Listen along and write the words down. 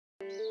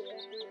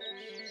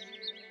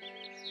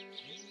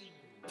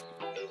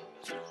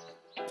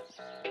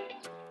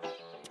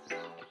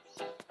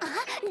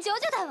ジョ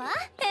ジョだわ。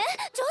え、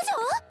ジョジ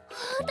ョ？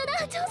本当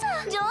だ、ジョジ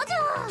ョ。ジョジ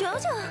ョ。ジョ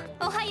ジョ。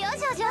おはよう、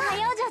ジョジョ。おは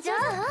よう、ジョジ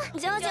ョ。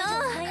ジョジョ。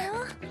おはよ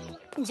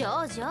う。ジ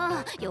ョジ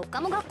ョ、4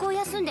日も学校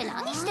休んで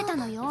何してた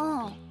の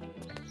よ。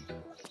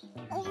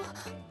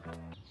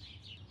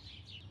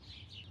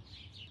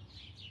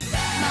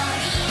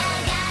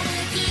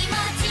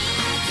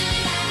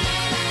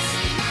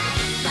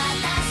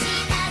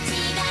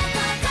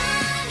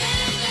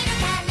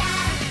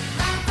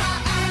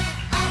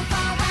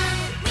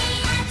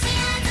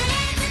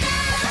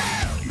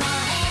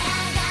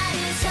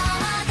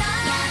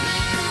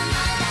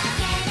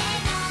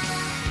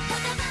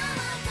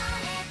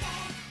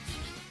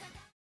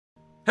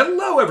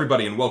Hello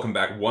everybody and welcome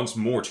back once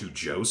more to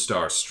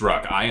Joestar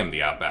Struck. I am the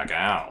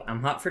OutbackAl.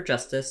 I'm hot for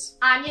justice.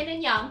 I'm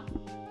Yin&Jung.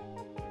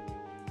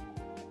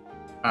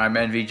 I'm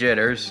Envy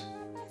Jitters.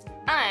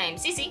 I'm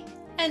Cece.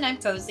 And I'm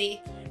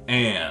Kozi.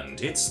 And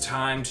it's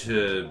time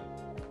to...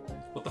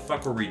 What the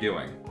fuck were we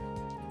doing?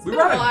 We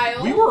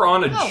were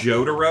on a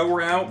Jotaro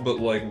route, but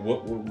like,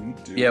 what were we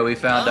doing? Yeah, we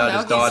found out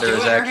his daughter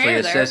is actually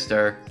his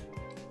sister.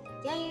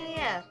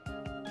 Yeah.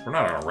 We're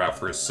not on a route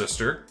for his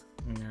sister.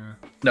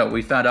 No,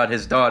 we found out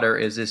his daughter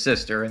is his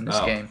sister in this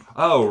game.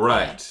 Oh,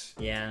 right.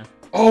 Yeah.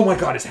 Oh my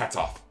god, his hat's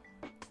off.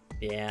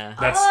 Yeah.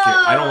 That's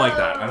scary. I don't like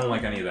that. I don't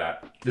like any of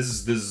that. This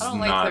is I don't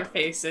not... like their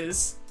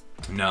faces.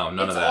 No,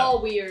 none of that. It's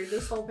all weird.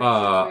 This whole picture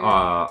is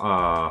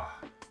weird.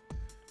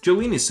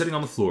 Jolene is sitting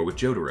on the floor with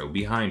Jotaro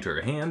behind her,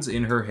 hands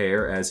in her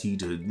hair as he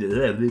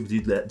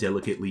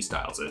delicately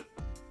styles it.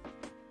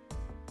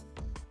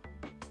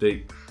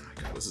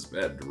 God, this is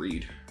bad to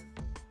read.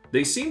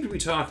 They seem to be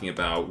talking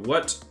about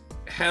what...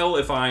 Hell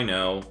if I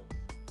know.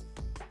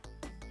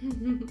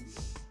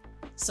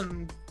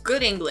 Some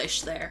good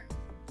English there.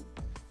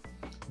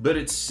 But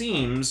it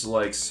seems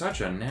like such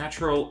a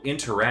natural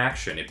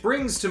interaction. It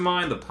brings to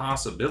mind the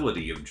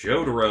possibility of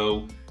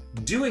Jotaro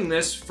doing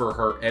this for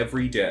her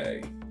every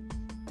day.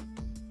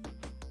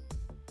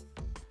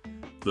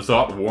 The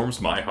thought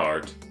warms my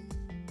heart.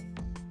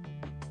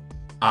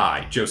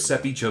 I,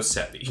 Giuseppe.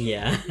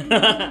 Yeah.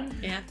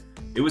 Yeah.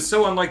 It was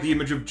so unlike the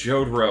image of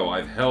Jotaro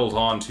I've held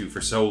on to for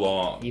so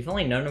long. You've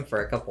only known him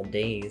for a couple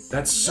days.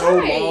 That's so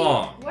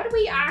long. What do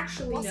we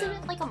actually Wasn't know?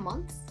 it like a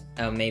month?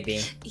 Oh,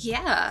 maybe.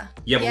 Yeah.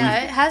 Yeah, but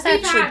it has we've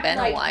actually had, been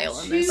like, a while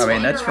in two this. I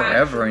mean, that's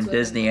forever in interactions with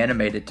Disney him.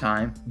 animated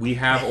time. we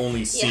have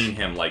only seen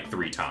him like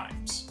 3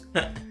 times.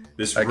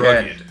 This Again,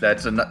 rugged.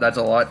 that's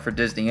a lot for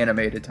Disney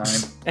animated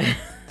time.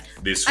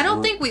 This I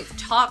don't think we've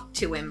talked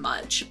to him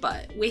much,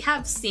 but we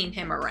have seen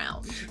him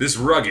around. This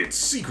rugged,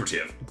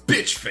 secretive,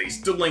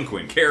 bitch-faced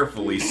delinquent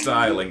carefully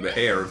styling the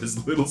hair of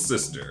his little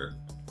sister.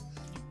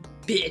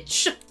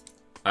 Bitch.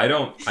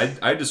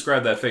 I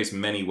describe that face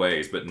many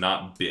ways, but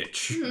not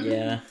bitch.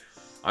 Yeah.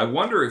 I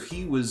wonder if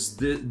he was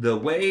the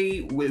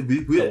way...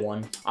 The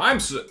one. I'm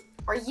so...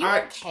 Are you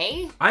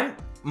okay? I'm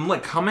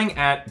like coming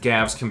at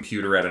Gav's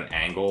computer at an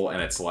angle,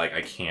 and it's like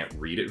I can't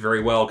read it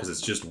very well because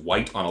it's just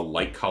white on a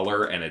light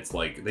color, and it's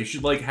like they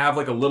should like have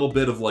like a little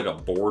bit of like a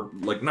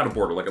board, like not a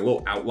border, like a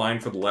little outline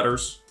for the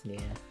letters.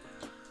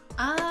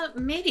 Yeah.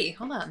 Maybe.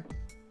 Hold on.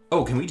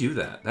 Oh, can we do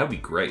that? That would be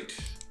great.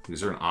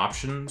 Is there an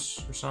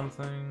options or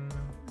something?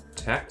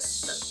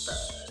 Text.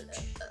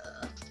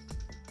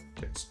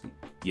 Text.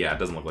 Yeah, it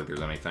doesn't look like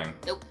there's anything.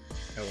 Nope.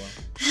 Oh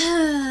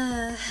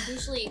well.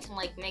 Usually you can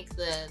like make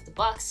the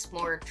box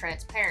more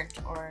transparent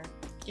or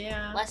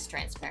Yeah. less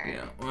transparent.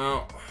 Yeah.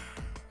 Well.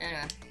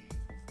 Anyway.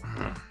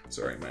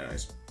 Sorry, my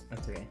eyes.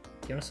 That's okay.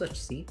 Do you want to switch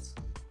seats?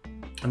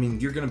 I mean,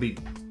 you're gonna be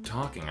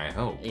talking, I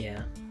hope.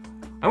 Yeah.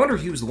 I wonder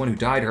if he was the one who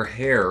dyed her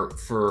hair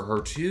for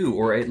her too,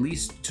 or at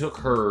least took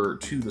her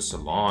to the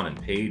salon and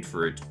paid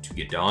for it to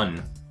get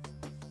done.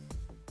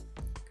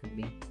 Could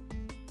be.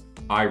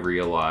 I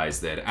realize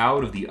that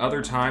out of the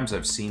other times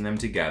I've seen them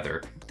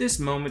together, this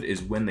moment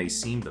is when they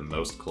seem the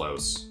most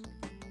close.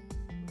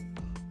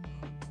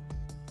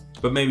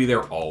 But maybe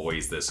they're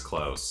always this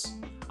close.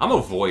 I'm a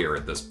voyeur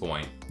at this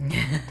point.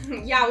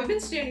 Yeah, we've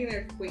been standing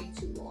there way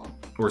too long.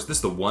 Or is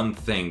this the one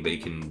thing they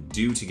can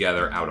do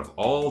together out of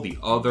all the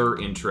other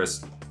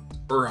interests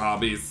or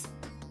hobbies?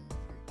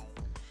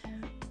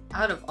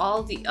 Out of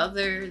all the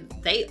other,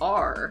 they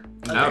are.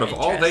 Out of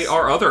all they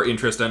are other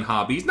interests and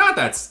hobbies, not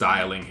that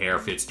styling hair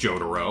fits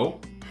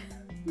Jotaro.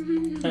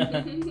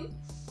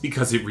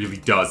 Because it really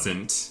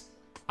doesn't.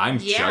 I'm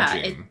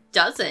judging. It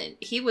doesn't.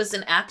 He was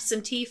an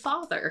absentee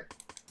father.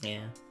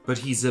 Yeah. But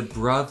he's a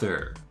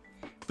brother.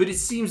 But it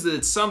seems that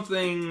it's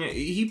something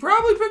he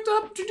probably picked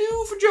up to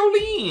do for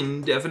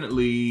Jolene.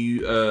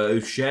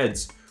 Definitely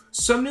sheds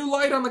some new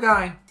light on the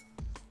guy.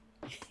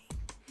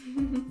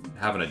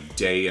 Having a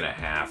day and a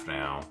half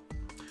now.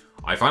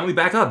 I finally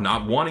back up,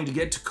 not wanting to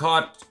get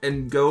caught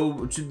and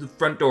go to the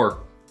front door.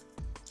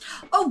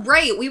 Oh,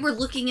 right. We were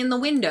looking in the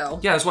window.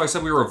 Yeah, that's why I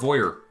said we were a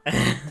voyeur.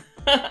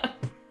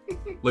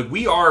 Like,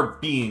 we are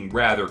being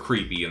rather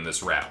creepy in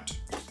this route.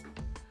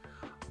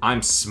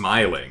 I'm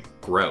smiling.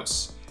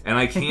 Gross. And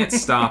I can't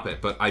stop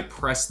it, but I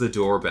press the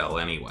doorbell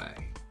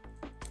anyway.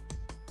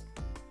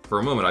 For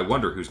a moment, I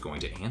wonder who's going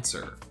to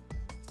answer.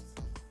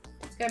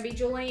 It's gonna be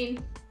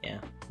Jolene. Yeah.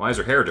 Why is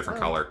her hair a different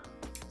color?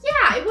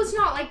 Yeah, it was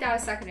not like that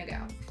a second ago.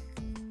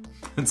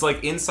 It's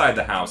like inside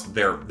the house,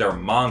 they're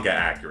manga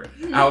accurate.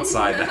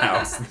 Outside the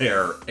house,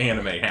 they're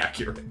anime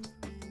accurate.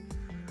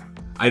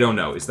 I don't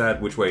know.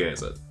 Which way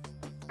is it?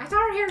 I thought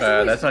her hair was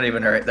always That's not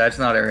even her. That's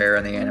not her hair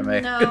in the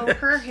anime. No,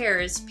 her hair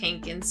is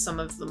pink in some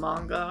of the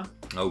manga.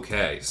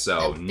 Okay,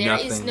 so There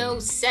is no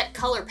set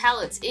color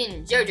palettes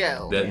in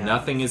JoJo. That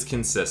nothing is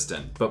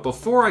consistent. But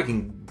before I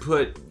can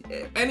put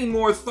any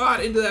more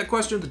thought into that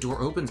question, the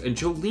door opens and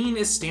Jolene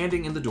is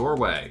standing in the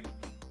doorway.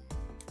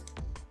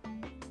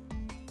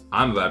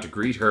 I'm about to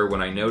greet her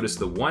when I notice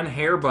the one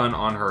hair bun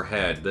on her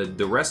head.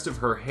 The rest of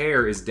her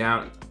hair is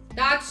down.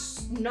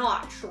 That's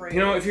not true. You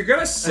know, if you're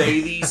gonna say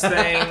these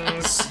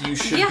things, you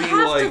should You be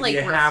have like, to, like,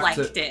 you have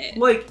reflect to, it.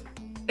 like,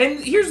 and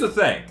here's the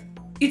thing.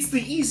 It's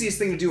the easiest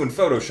thing to do in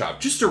Photoshop.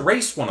 Just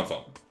erase one of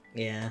them.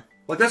 Yeah.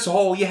 Like, that's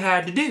all you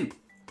had to do.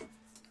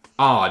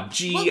 Aw,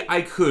 gee,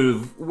 I could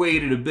have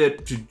waited a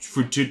bit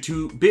for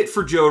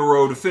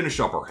Jotaro to finish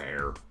up her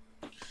hair.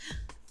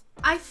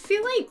 I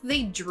feel like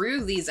they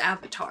drew these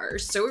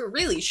avatars, so it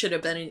really should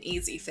have been an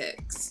easy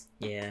fix.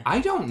 Yeah. I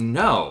don't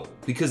know,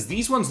 because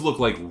these ones look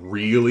like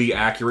really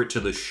accurate to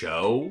the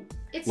show.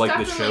 It's Like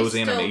the definitely show's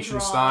still animation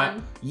drawn.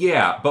 style.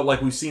 Yeah, but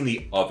like we've seen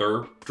the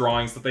other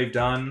drawings that they've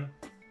done,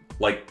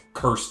 like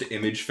cursed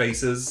image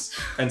faces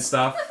and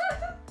stuff,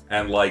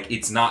 and like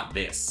it's not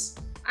this.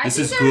 I This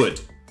think is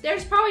good.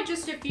 There's probably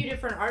just a few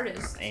different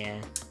artists. Yeah.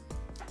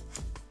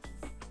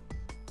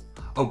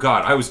 Oh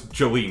god, I was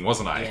Jolene,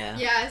 wasn't I? Yeah.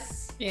 Yes.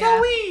 Yeah.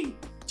 Jolene!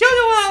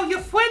 Jotaro, your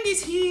friend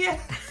is here!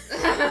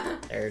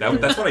 There it is.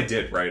 That's what I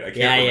did, right? I can't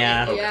Yeah,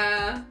 remember. yeah. Okay.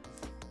 Yeah.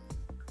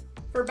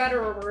 For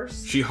better or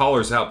worse. She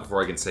hollers out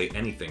before I can say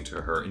anything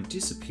to her and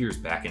disappears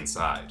back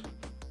inside.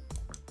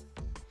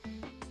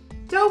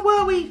 Don't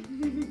worry,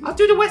 I'll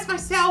do the rest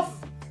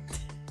myself.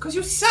 Cause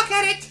you suck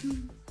at it.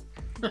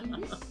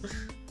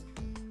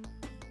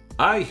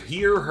 I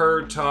hear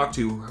her talk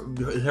to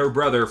her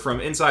brother from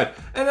inside,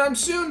 and I'm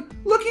soon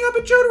looking up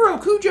at Jotaro,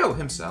 Kujo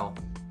himself.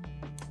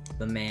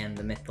 The man,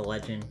 the myth, the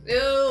legend.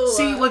 Ew.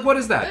 See, like, what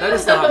is that? That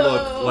does not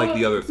look like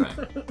the other thing.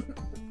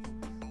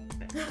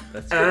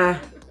 That's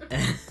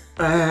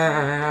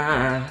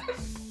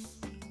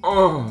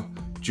Oh,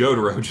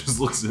 Jotaro just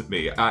looks at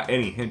me.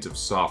 Any hint of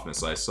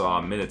softness I saw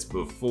minutes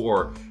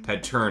before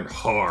had turned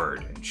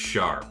hard and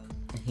sharp.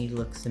 He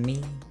looks at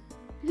me,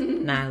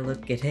 and I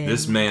look at him.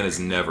 This man is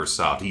never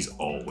soft. He's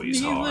always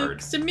He hard.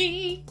 looks at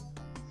me,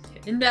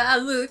 and I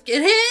look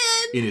at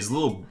him. In his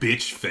little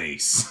bitch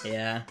face.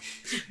 Yeah.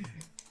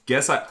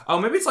 Oh,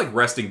 maybe it's like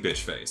resting bitch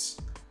face.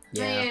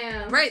 Yeah.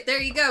 Damn. Right,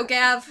 there you go,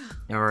 Gav.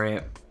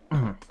 Alright.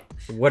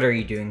 What are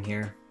you doing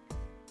here?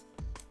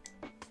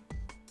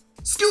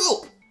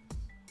 School!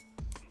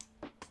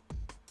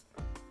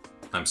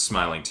 I'm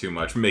smiling too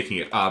much, making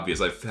it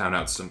obvious I found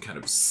out some kind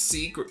of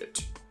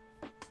secret.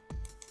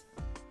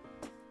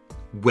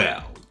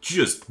 Well,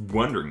 just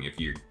wondering if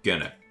you're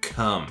gonna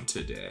come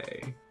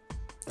today.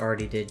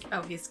 Already did.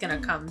 Oh, he's gonna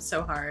come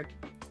so hard.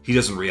 He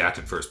doesn't react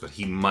at first, but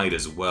he might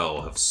as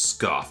well have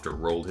scoffed or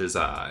rolled his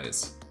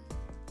eyes.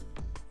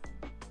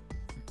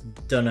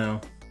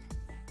 Dunno.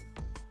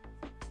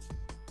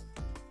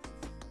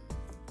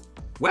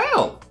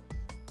 Well,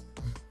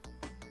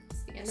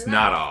 It's the end it's of that.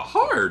 not a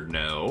hard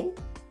no.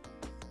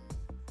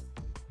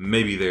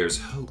 Maybe there's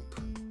hope.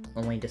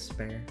 Only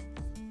despair.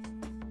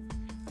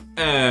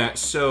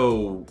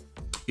 So,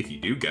 if you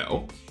do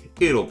go,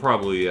 it'll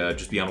probably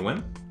just be on a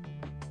whim.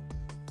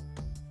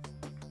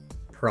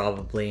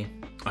 Probably.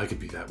 I could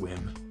be that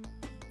whim.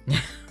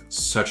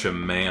 Such a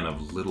man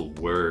of little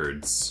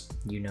words.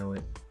 You know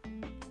it.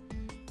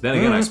 Then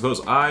again, I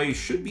suppose I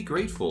should be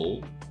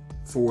grateful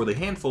for the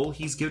handful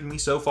he's given me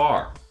so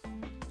far.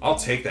 I'll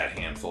take that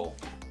handful.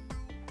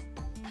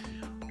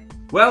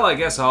 Well, I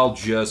guess I'll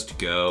just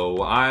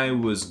go. I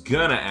was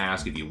gonna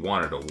ask if you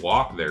wanted to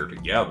walk there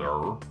together.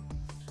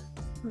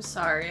 I'm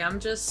sorry, I'm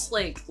just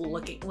like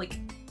looking like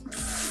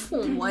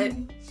what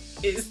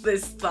is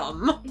this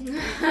thumb?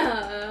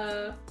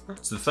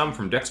 It's the thumb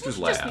from Dexter's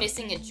He's just lab.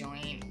 missing a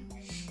joint.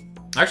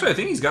 Actually, I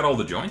think he's got all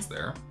the joints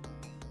there.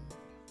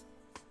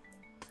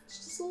 It's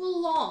just a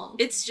little long.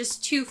 It's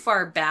just too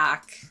far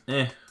back.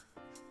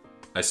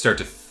 I start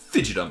to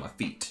fidget on my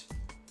feet.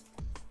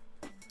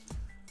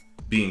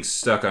 Being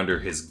stuck under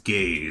his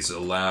gaze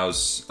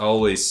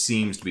always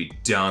seems to be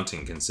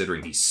daunting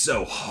considering he's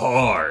so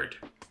hard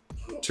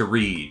to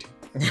read.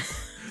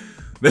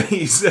 Then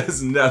he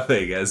says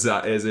nothing as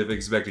if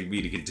expecting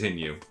me to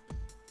continue.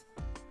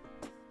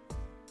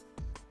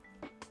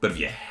 But if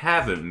you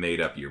haven't made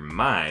up your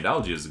mind,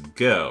 I'll just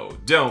go.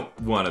 Don't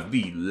want to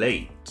be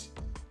late.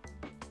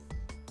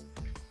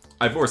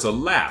 I force a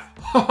laugh.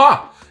 Ha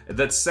ha!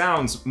 That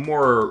sounds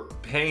more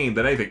pain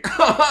than anything.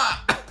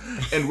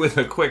 And with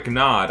a quick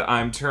nod,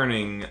 I'm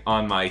turning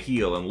on my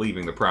heel and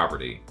leaving the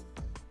property.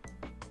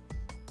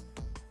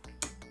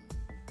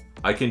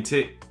 I can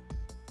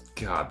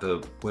God,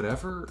 the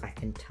whatever. I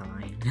can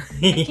time.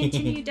 And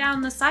continue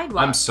down the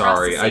sidewalk. I'm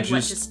sorry, processing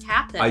what just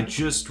happened. I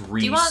just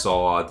you want-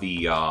 resaw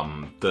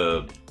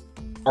the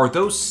Are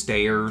those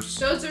stairs?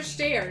 Those are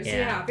stairs. Yeah.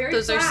 Yeah, very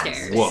Those are flat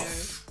stairs.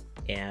 Woof.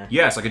 Yeah.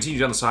 Yes, I continue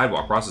down the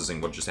sidewalk,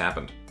 processing what just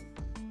happened.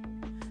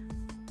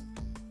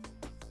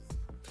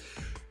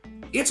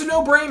 It's a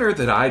no-brainer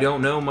that I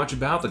don't know much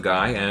about the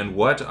guy, and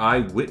what I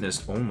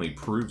witnessed only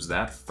proves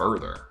that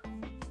further.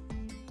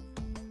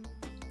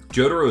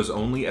 Jotaro has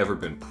only ever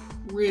been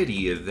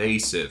pretty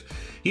evasive.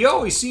 He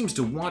always seems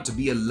to want to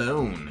be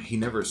alone. He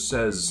never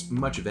says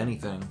much of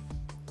anything.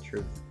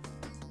 True.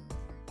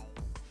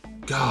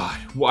 God,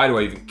 why do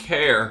I even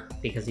care?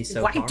 Because he's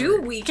so Why hard.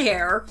 do we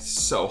care?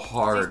 So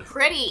hard.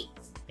 Pretty.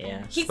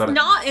 Yeah. He's But-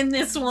 not in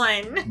this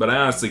one. But I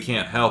honestly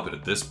can't help it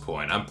at this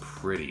point. I'm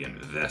pretty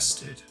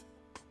invested.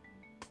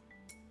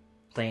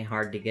 Playing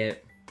hard to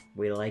get.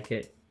 We like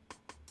it.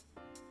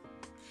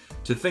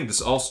 To think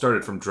this all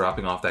started from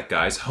dropping off that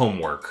guy's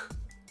homework.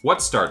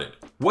 What started?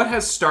 What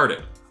has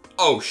started?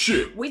 Oh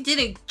shit. We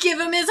didn't give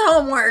him his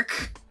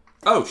homework.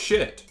 Oh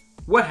shit.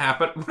 What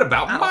happened? What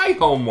about my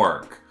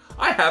homework?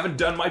 I haven't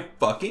done my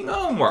fucking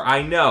homework.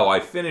 I know, I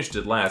finished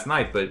it last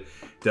night, but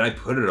did I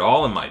put it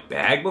all in my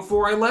bag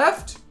before I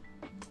left?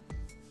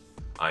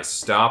 I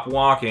stopped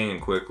walking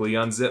and quickly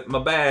unzipped my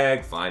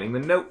bag, finding the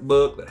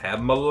notebook that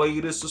had my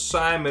latest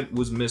assignment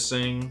was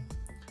missing.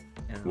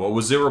 What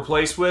was it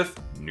replaced with?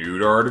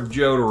 Nude art of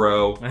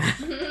Jotaro.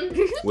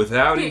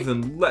 Without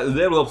even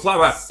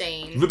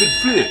Insane.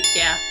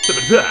 Yeah.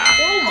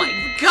 Oh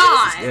my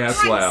god. Yeah,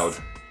 it's loud.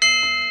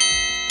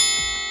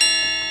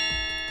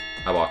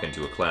 I walk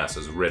into a class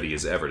as ready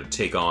as ever to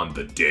take on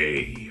the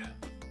day.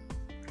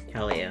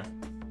 Hell yeah.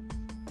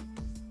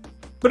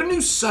 But a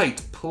new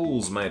sight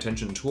pulls my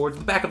attention towards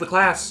the back of the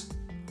class.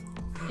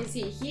 Is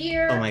he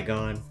here? Oh my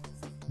god.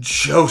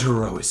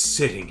 Jotaro is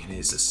sitting in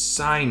his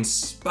assigned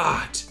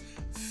spot,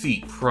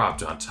 feet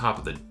propped on top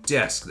of the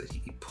desk that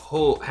he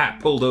hat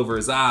pulled over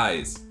his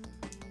eyes.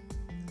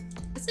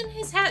 Isn't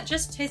his hat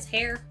just his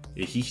hair?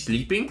 Is he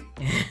sleeping?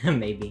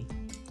 Maybe.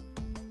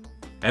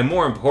 And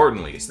more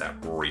importantly, is that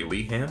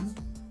really him?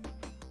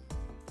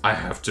 I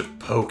have to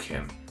poke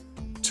him.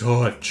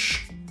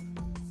 Touch.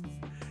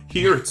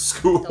 Here at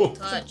school. Don't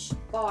touch.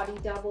 Body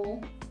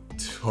double.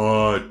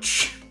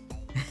 Touch.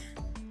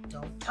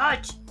 Don't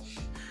touch.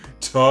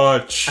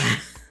 Touch.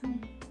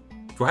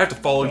 Do I have to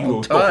follow you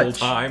Don't the whole touch.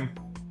 time?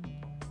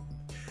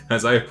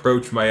 As I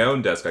approach my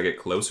own desk, I get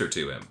closer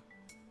to him.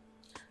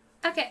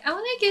 Okay, I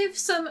want to give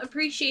some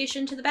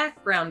appreciation to the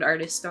background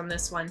artist on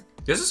this one.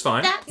 This is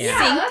fine. That Yeah.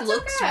 sink that's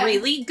looks okay.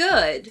 really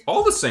good.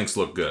 All the sinks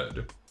look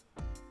good.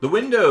 The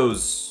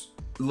windows,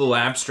 a little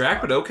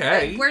abstract, but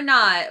okay. We're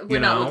not You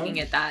know? looking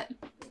at that.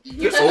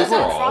 You're Overall- supposed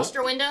to frost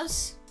your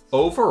windows?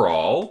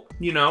 Overall,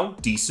 you know,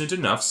 decent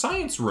enough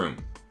science room.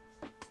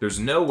 There's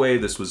no way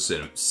this was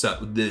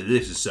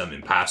this is some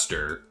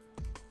imposter.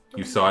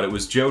 You thought it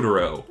was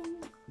Jotaro.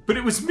 But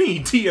it was me,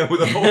 Dio,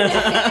 the whole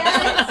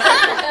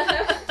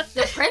time.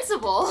 The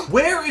principal?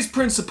 Where is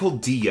Principal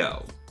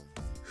Dio?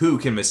 Who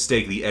can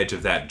mistake the edge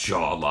of that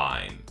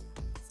jawline?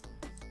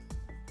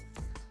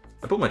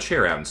 I pull my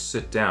chair out and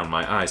sit down,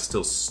 my eyes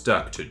still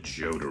stuck to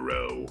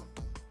Jotaro.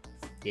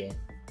 Yeah.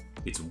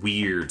 It's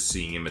weird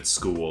seeing him at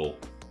school.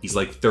 He's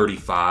like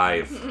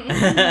 35.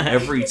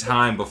 Every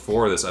time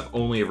before this, I've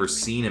only ever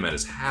seen him at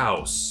his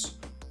house.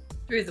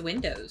 Through the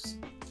windows.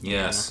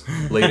 Yes,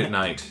 late at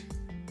night.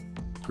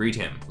 Greet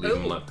him. Leave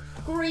him alone.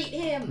 Greet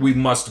him. We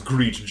must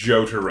greet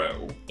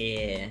Jotaro.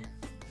 Yeah.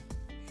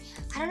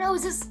 I don't know,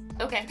 is this...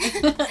 Okay.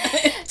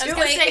 I was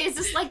gonna say, is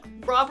this like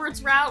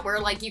Robert's route where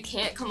like you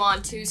can't come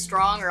on too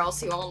strong or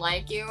else he won't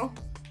like you?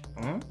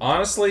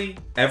 Honestly,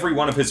 every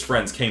one of his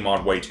friends came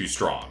on way too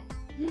strong.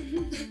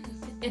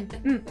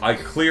 I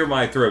clear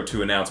my throat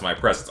to announce my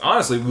presence.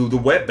 Honestly, the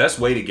best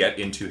way to get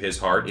into his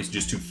heart is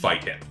just to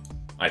fight him,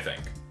 I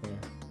think. Yeah.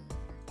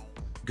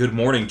 Good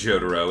morning,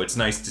 Jotaro. It's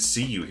nice to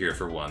see you here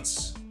for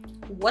once.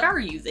 What are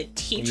you, the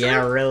teacher?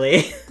 Yeah,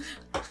 really?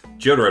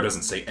 Jotaro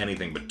doesn't say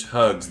anything but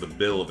tugs the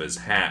bill of his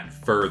hat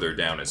further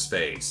down his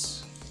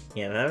face.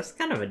 Yeah, that was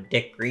kind of a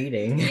dick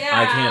greeting. Yeah.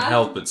 I can't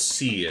help but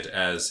see it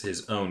as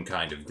his own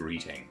kind of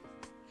greeting.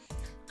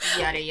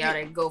 Yada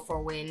yada, go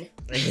for win.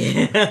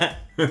 Yeah.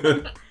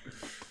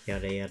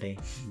 Yada yada,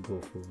 go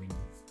for win.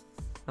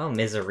 Oh,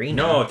 Ms. Arena.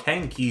 No,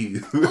 thank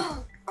you.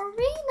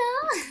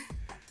 Arena!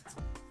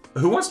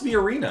 Who wants to be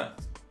Arena?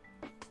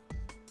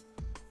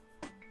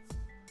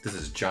 This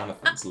is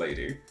Jonathan's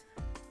lady.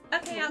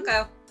 Okay, I'll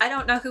go. I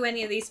don't know who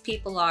any of these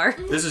people are.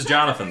 This is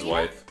Jonathan's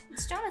wife.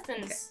 It's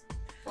Jonathan's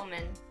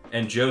woman.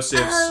 And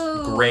Joseph's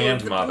The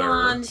grandmother.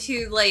 blonde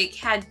who like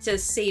had to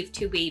save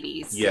 2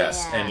 babies.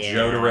 Yes, Yeah. and Yeah.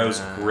 Jotaro's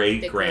They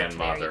great couldn't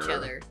marry each grandmother.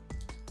 other.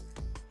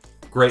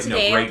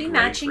 Today I'll be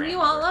matching you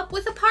all up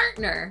with a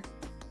partner.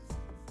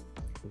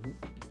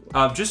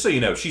 Just so you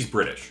know, she's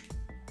British.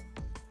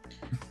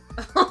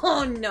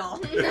 Oh no. No,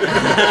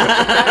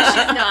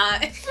 she's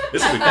not.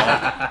 This will be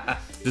fun.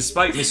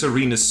 Despite Miss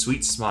Arena's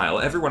sweet smile,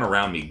 everyone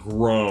around me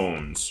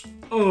groans.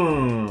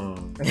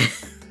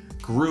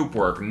 Group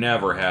work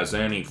never has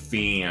any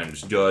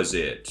fans, does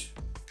it?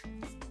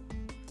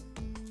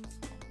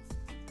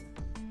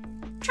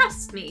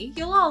 Trust me,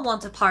 you'll all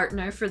want a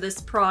partner for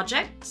this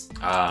project.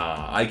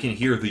 I can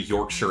hear the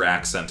Yorkshire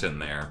accent in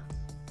there.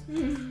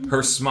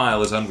 Her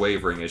smile is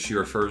unwavering as she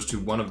refers to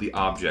one of the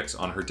objects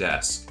on her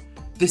desk.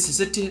 This is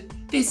a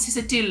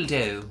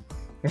dildo.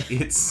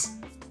 It's...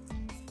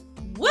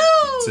 Woo!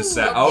 Is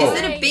it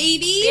a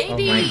baby? Oh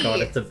my god,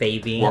 it's a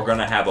baby. We're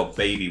gonna have a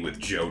baby with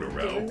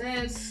Jotaro.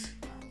 Goodness.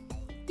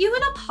 You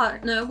and a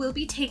partner will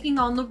be taking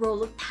on the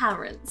role of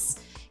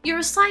parents. Your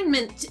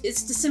assignment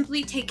is to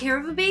simply take care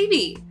of a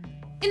baby.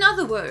 In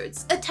other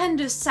words, a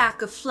tender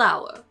sack of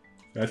flour.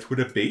 That's what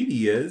a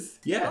baby is.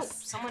 Oh,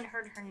 Yes. someone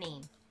heard her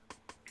name.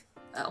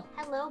 Oh.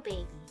 Hello,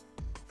 baby.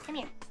 Come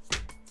here.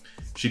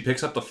 She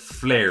picks up the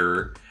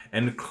flare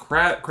and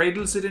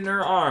cradles it in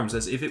her arms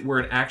as if it were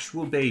an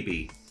actual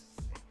baby.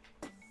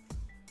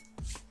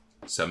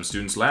 Some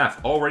students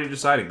laugh, already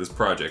deciding this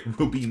project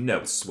will be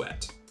no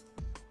sweat.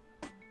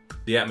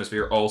 The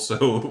atmosphere also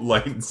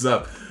lightens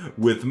up,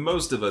 with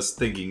most of us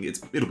thinking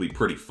it'll be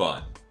pretty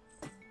fun.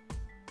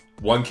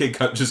 One kid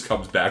just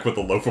comes back with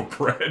a loaf of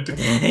bread.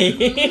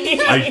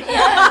 I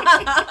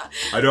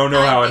don't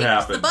know how it The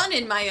happened. bun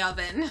in my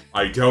oven.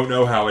 I don't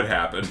know how it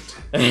happened.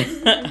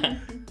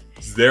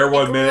 It's there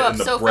 1 minute and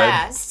the so bread.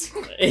 fast.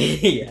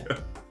 Yeah.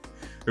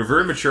 They're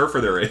very mature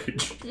for their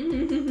age.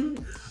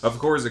 Of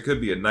course, it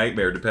could be a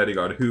nightmare depending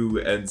on who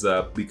ends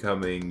up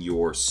becoming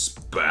your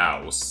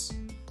spouse.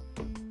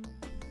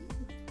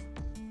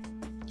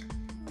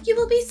 You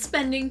will be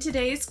spending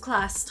today's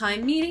class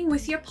time meeting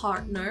with your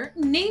partner,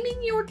 naming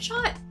your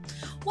child.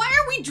 Why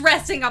are we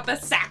dressing up a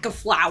sack of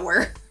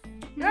flour?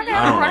 You're not I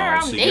gonna don't run know,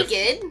 around so you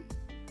get- naked.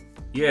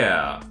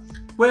 Yeah.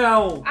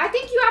 Well, I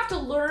think you have to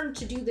learn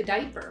to do the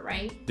diaper,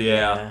 right?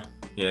 yeah.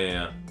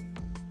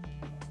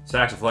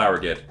 Sacks of flour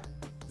get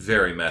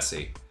very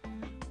messy.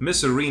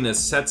 Miss Arena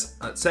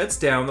sets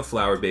down the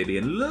flower baby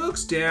and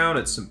looks down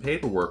at some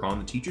paperwork on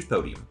the teacher's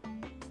podium.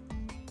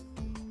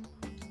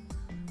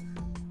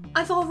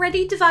 I've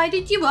already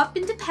divided you up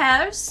into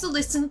pairs, so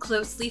listen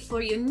closely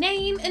for your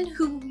name and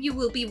who you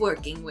will be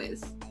working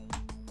with.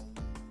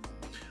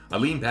 I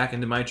lean back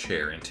into my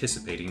chair,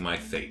 anticipating my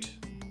fate.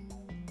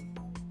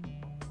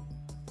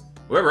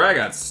 Whoever I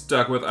got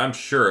stuck with, I'm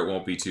sure it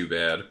won't be too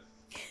bad.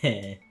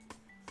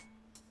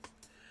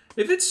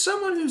 If it's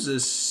someone who's a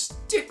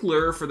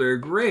stickler for their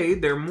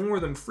grade, they're more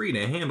than free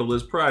to handle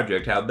this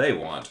project how they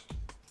want.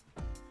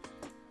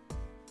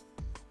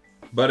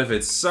 But if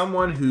it's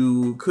someone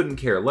who couldn't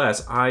care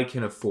less, I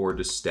can afford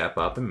to step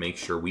up and make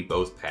sure we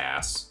both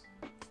pass.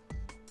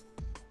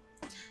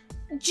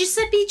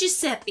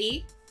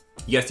 Giuseppe.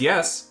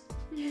 Yes.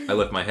 I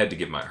lift my head to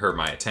give her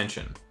my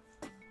attention.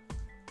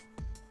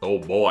 Oh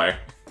boy.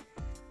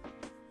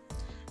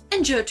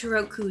 And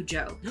Jotaro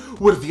Kujo.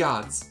 What are the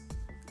odds?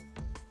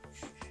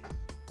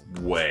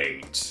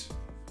 Wait.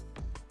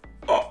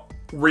 Oh,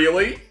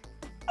 really?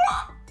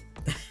 Oh.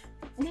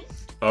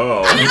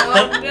 Oh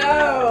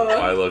no!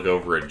 I look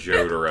over at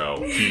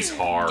Jotaro. He's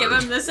hard. Give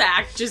him the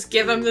sack. Just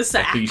give him the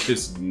sack. He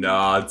just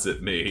nods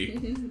at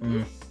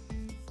me.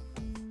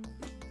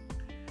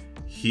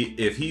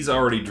 If he's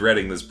already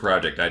dreading this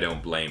project, I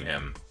don't blame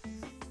him.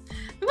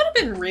 It would have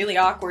been really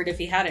awkward if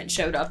he hadn't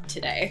showed up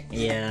today.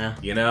 Yeah.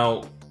 You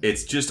know,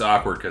 it's just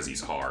awkward because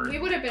he's hard. We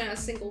would have been a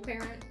single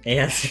parent.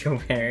 Yeah, single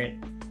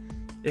parent.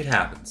 It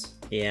happens.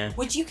 Yeah.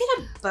 Would you get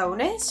a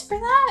bonus for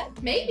that?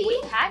 Maybe. We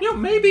had. You know,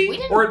 maybe. We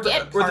didn't or at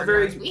get the, or at the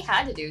very, partners. We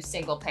had to do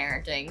single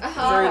parenting. at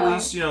the very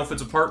least, you know, if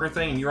it's a partner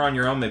thing and you're on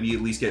your own, maybe you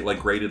at least get,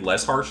 like, graded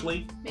less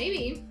harshly.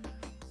 Maybe.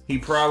 He I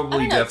probably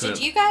don't know. definitely...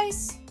 Did you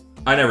guys?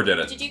 I never did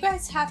it. Did you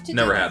guys have to?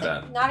 Never do had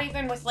anything? that. Not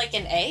even with like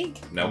an egg.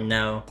 Nope.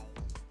 No.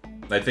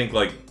 I think,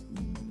 like,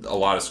 a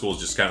lot of schools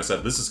just kind of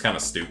said, this is kind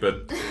of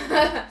stupid.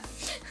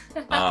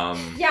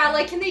 Yeah,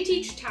 like, can they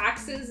teach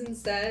taxes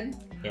instead?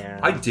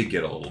 Yeah. I did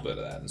get a little bit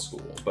of that in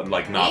school, but,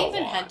 like, not We a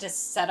even lot. had to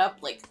set up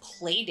like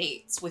play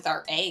dates with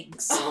our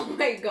eggs. Oh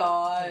my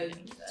god.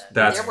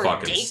 That's there were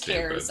fucking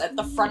daycares stupid. at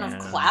the front Yeah.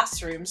 of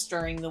classrooms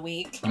during the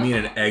week. You mean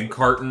an egg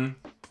carton?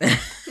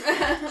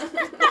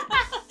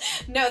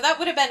 No, that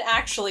would have been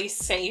actually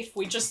safe.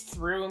 We just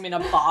threw them in a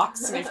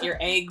box, and if your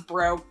egg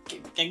broke,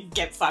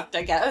 get fucked,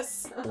 I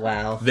guess.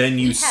 Wow. Then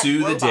you We had sue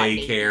the robot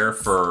daycare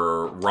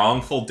for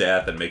wrongful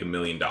death and make $1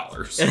 million.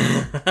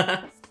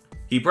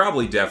 He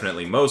probably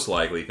definitely most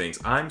likely thinks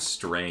I'm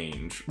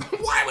strange.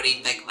 Why would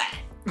he think that?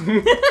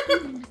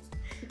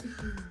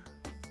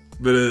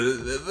 But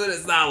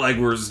it's not like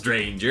we're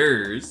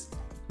strangers.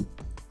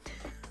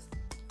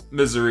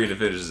 Miss Arena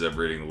finishes up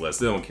reading the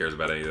list. No one cares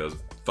about any of those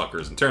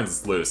fuckers and turns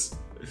us loose.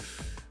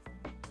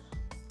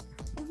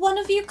 One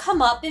of you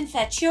come up and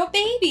fetch your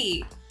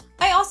baby.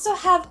 I also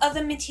have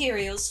other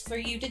materials for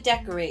you to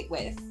decorate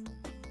with.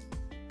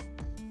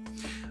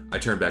 I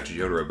turn back to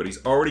Jotaro, but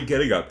he's already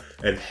getting up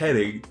and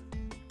heading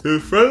to the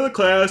front of the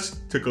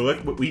class to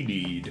collect what we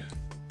need.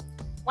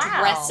 Wow.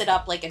 Dress it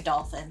up like a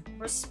dolphin.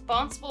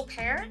 Responsible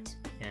parent?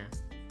 Yeah.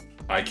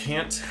 I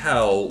can't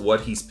tell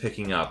what he's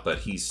picking up, but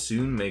he's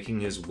soon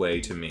making his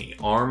way to me,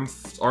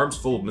 arms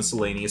full of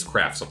miscellaneous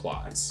craft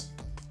supplies.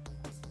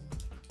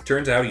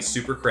 Turns out he's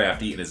super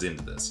crafty and is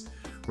into this.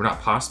 We're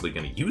not possibly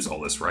going to use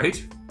all this,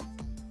 right?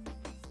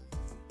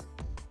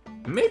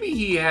 Maybe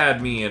he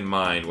had me in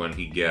mind when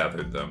he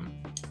gathered them.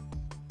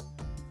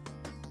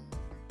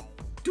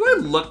 Do I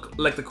look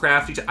like the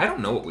crafty? I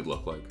don't know what we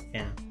look like.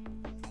 Yeah.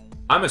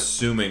 I'm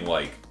assuming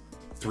like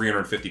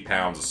 350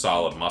 pounds of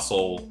solid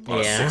muscle on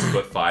a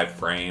 6'5"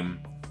 frame.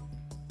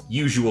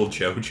 Usual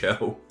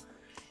JoJo.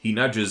 He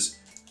nudges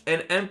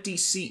an empty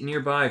seat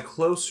nearby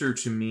closer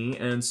to me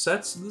and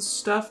sets the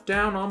stuff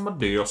down on my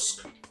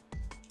desk.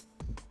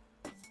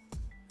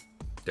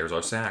 There's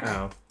our sack.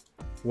 Oh.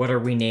 What are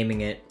we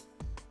naming it?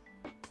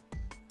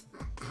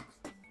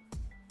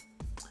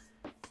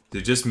 Is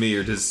it just me,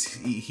 or does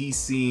he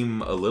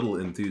seem a little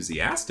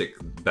enthusiastic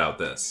about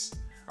this?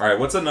 Alright,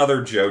 what's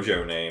another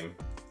JoJo name?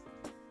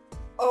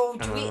 Oh,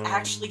 do we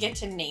actually get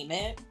to name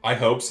it? I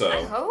hope so.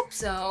 I hope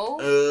so.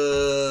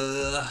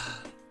 Oh!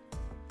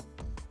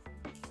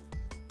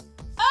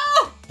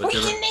 But We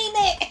there- can name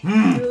it!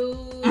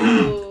 Ooh.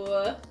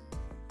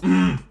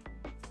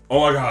 Oh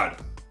my god.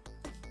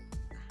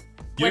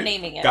 We're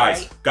naming it,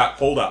 guys, right?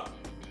 hold up.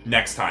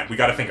 Next time, we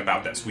gotta think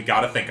about this. We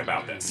gotta think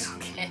about this.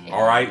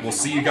 All right, we'll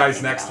see you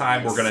guys next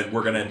time. We're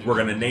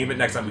gonna name it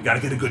next time. We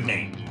gotta get a good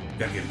name. We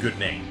gotta get a good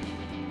name.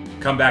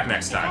 Come back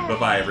next time.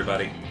 Bye-bye,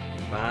 everybody.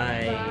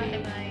 Bye.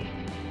 Bye.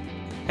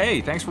 Hey,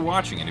 thanks for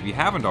watching, and if you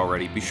haven't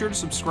already, be sure to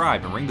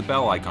subscribe and ring the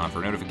bell icon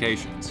for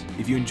notifications.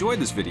 If you enjoyed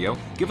this video,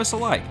 give us a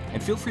like,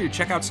 and feel free to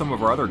check out some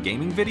of our other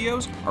gaming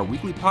videos, our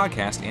weekly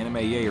podcast Anime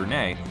Yay or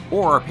Nay,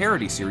 or our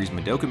parody series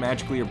Madoka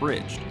Magically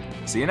Abridged.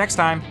 See you next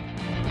time!